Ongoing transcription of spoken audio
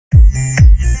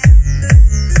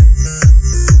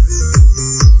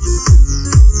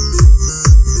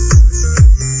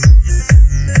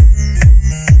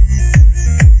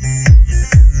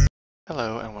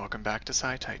to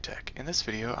SciTech Tech. In this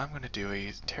video, I'm going to do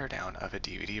a teardown of a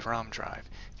DVD-ROM drive.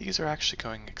 These are actually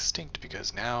going extinct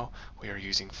because now we are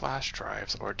using flash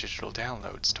drives or digital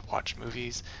downloads to watch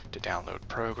movies, to download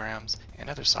programs, and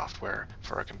other software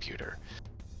for a computer.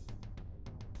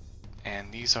 And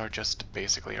these are just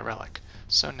basically a relic.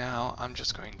 So now I'm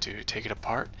just going to take it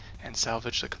apart and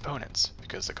salvage the components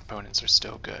because the components are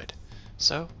still good.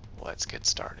 So let's get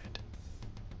started.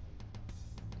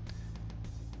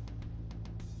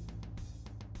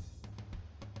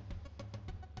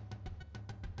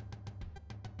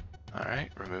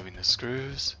 Alright, removing the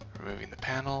screws, removing the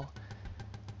panel.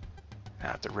 Now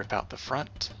I have to rip out the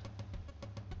front.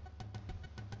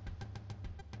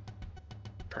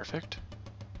 Perfect.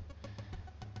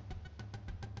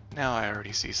 Now I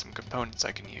already see some components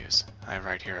I can use. I have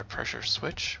right here a pressure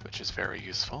switch, which is very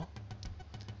useful.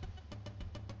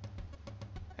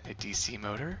 A DC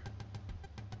motor.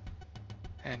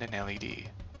 And an LED.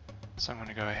 So I'm going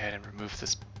to go ahead and remove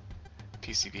this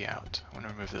PCB out. I'm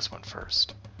going to remove this one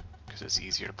first, because it's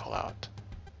easier to pull out.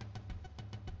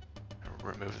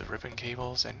 Remove the ribbon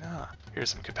cables, and here's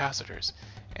some capacitors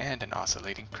and an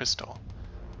oscillating crystal.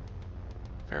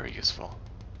 Very useful.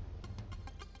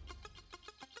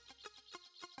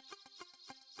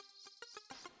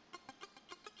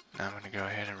 Now I'm going to go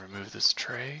ahead and remove this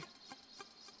tray.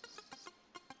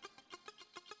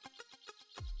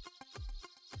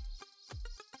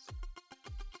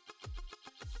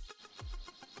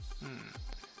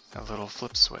 A little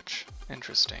flip switch.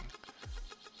 Interesting.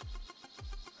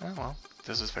 Oh well,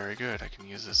 this is very good. I can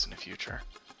use this in the future.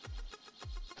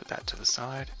 Put that to the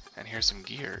side, and here's some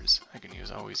gears. I can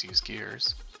always use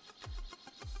gears.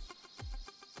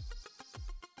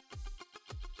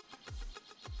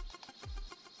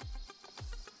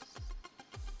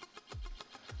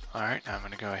 Alright, now I'm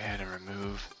going to go ahead and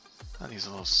remove these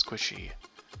little squishy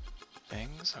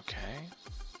things. Okay,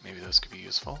 maybe those could be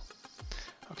useful.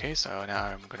 Okay, so now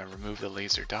I'm going to remove the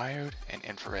laser diode and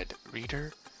infrared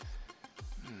reader.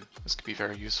 This could be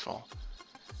very useful.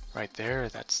 Right there,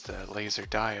 that's the laser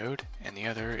diode, and the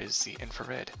other is the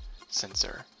infrared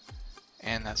sensor.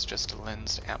 And that's just a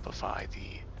lens to amplify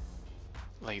the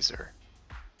laser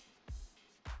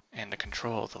and to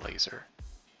control the laser.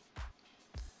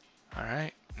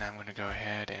 Alright, now I'm going to go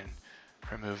ahead and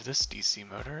remove this DC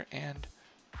motor and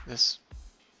this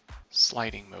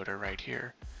sliding motor right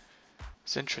here.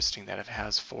 It's interesting that it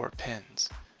has 4 pins.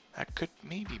 That could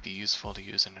maybe be useful to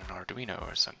use in an Arduino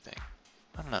or something.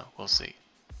 I don't know, we'll see.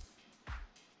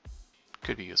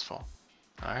 Could be useful.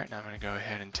 Alright, now I'm going to go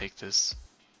ahead and take this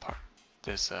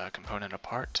component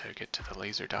apart to get to the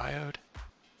laser diode.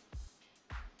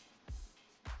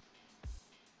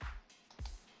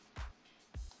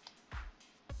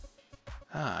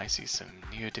 I see some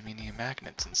Neodymium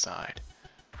Magnets inside.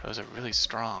 Those are really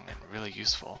strong and really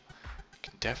useful.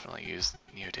 Can definitely use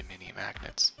Neodymium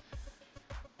Magnets.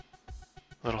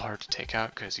 A little hard to take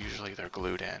out because usually they're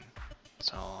glued in,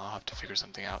 so I'll have to figure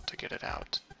something out to get it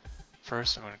out.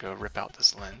 First, I'm going to go rip out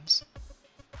this lens.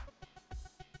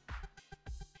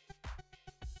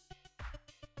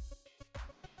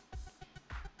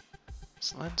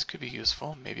 This lens could be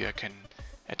useful. Maybe I can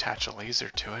attach a laser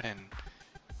to it and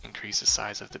increase the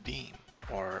size of the beam,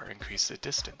 or increase the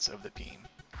distance of the beam.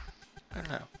 I don't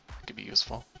know, it could be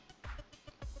useful.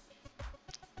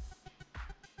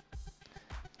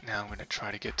 Now I'm going to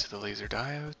try to get to the laser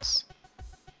diodes.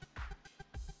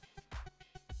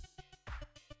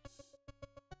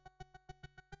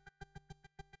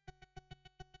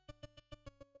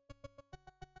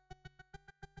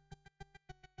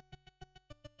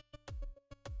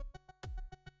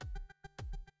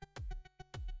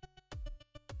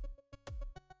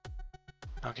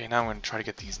 Okay, now I'm going to try to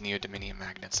get these Neodymium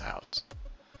Magnets out.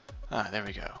 There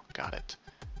we go. Got it.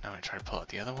 Now I'm going to try to pull out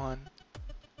the other one.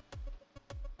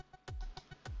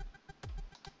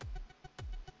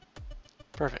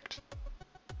 Perfect.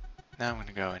 Now I'm going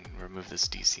to go and remove this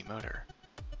DC motor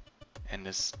and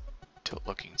this tilt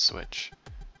looking switch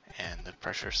and the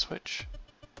pressure switch,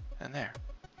 and there,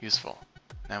 useful.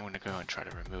 Now I'm going to go and try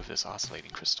to remove this oscillating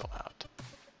crystal out.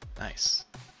 Nice.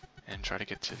 And try to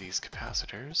get to these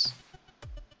capacitors.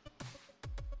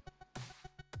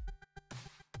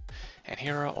 And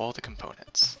here are all the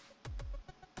components.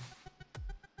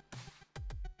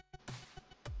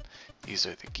 These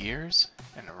are the gears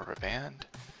and a rubber band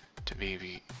to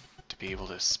be able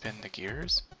to spin the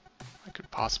gears. I could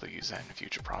possibly use that in a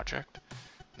future project,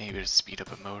 maybe to speed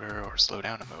up a motor or slow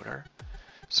down a motor.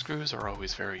 Screws are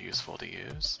always very useful to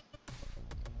use.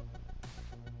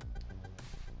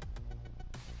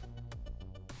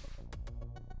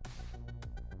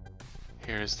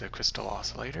 Here's the crystal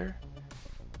oscillator.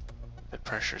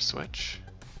 pressure switch,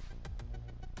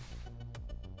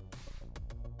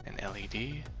 an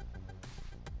LED,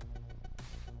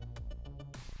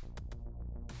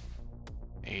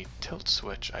 a tilt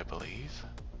switch, I believe.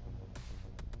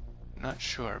 Not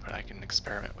sure, but I can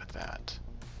experiment with that.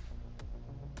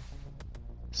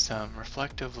 Some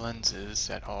reflective lenses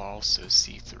that are also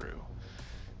see-through.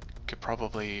 Could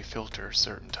probably filter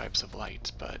certain types of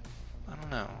light, but I don't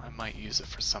know, I might use it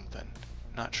for something.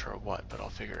 Not sure what, but I'll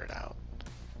figure it out.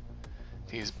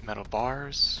 These metal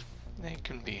bars, they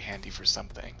can be handy for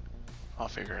something. I'll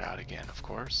figure it out again, of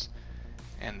course.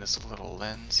 And this little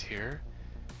lens here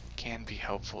can be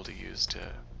helpful to use to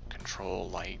control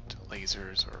light,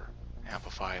 lasers, or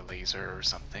amplify a laser or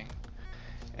something.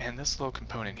 And this little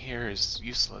component here is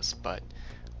useless, but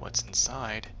what's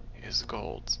inside is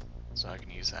gold, so I can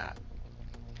use that.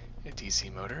 A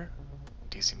DC motor.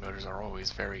 DC motors are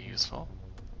always very useful.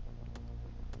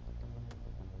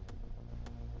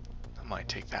 I might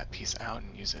take that piece out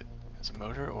and use it as a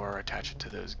motor, or attach it to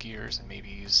those gears and maybe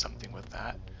use something with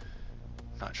that.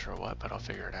 Not sure what, but I'll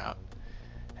figure it out.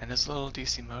 And this little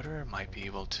DC motor might be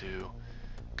able to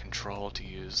control to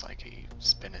use like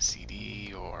spin a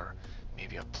CD or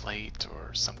maybe a plate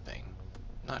or something.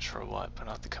 Not sure what, but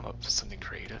I'll have to come up with something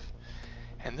creative.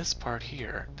 And this part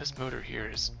here, this motor here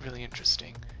is really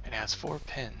interesting. It has 4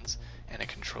 pins and it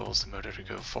controls the motor to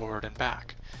go forward and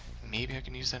back. Maybe I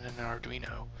can use that in an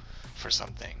Arduino for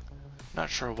something. Not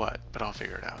sure what, but I'll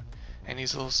figure it out. And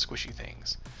these little squishy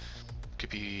things could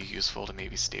be useful to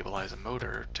maybe stabilize a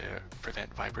motor to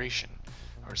prevent vibration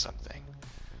or something.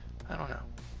 I don't know.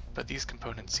 But these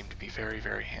components seem to be very,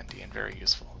 very handy and very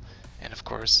useful. And of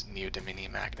course,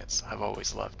 Neodymium Magnets. I've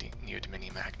always loved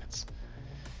Neodymium Magnets.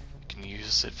 You can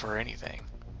use it for anything.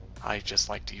 I just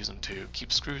like to use them to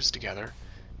keep screws together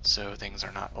so things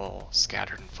are not all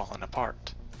scattered and falling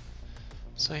apart.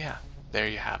 So yeah, there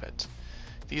you have it.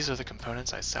 These are the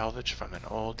components I salvaged from an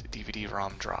old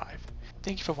DVD-ROM drive.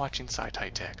 Thank you for watching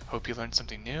SciTi Tech. Hope you learned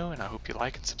something new, and I hope you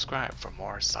like and subscribe for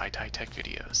more SciTi Tech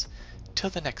videos. Till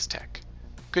the next tech,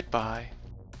 goodbye.